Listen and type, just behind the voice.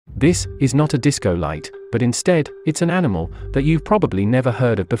This is not a disco light, but instead, it's an animal that you've probably never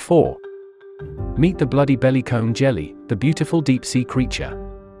heard of before. Meet the bloody bellycomb jelly, the beautiful deep-sea creature.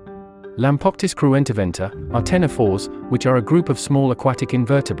 Lampoctis cruentiventa are ctenophores, which are a group of small aquatic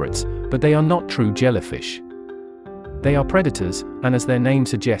invertebrates, but they are not true jellyfish. They are predators, and as their name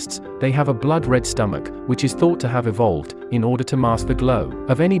suggests, they have a blood-red stomach, which is thought to have evolved in order to mask the glow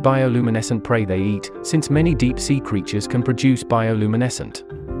of any bioluminescent prey they eat, since many deep-sea creatures can produce bioluminescent.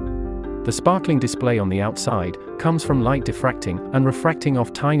 The sparkling display on the outside comes from light diffracting and refracting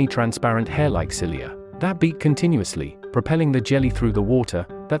off tiny transparent hair-like cilia that beat continuously, propelling the jelly through the water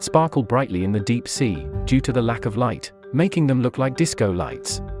that sparkle brightly in the deep sea due to the lack of light, making them look like disco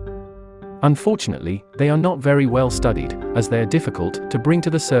lights. Unfortunately, they are not very well studied, as they are difficult to bring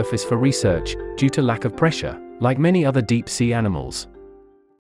to the surface for research due to lack of pressure, like many other deep-sea animals.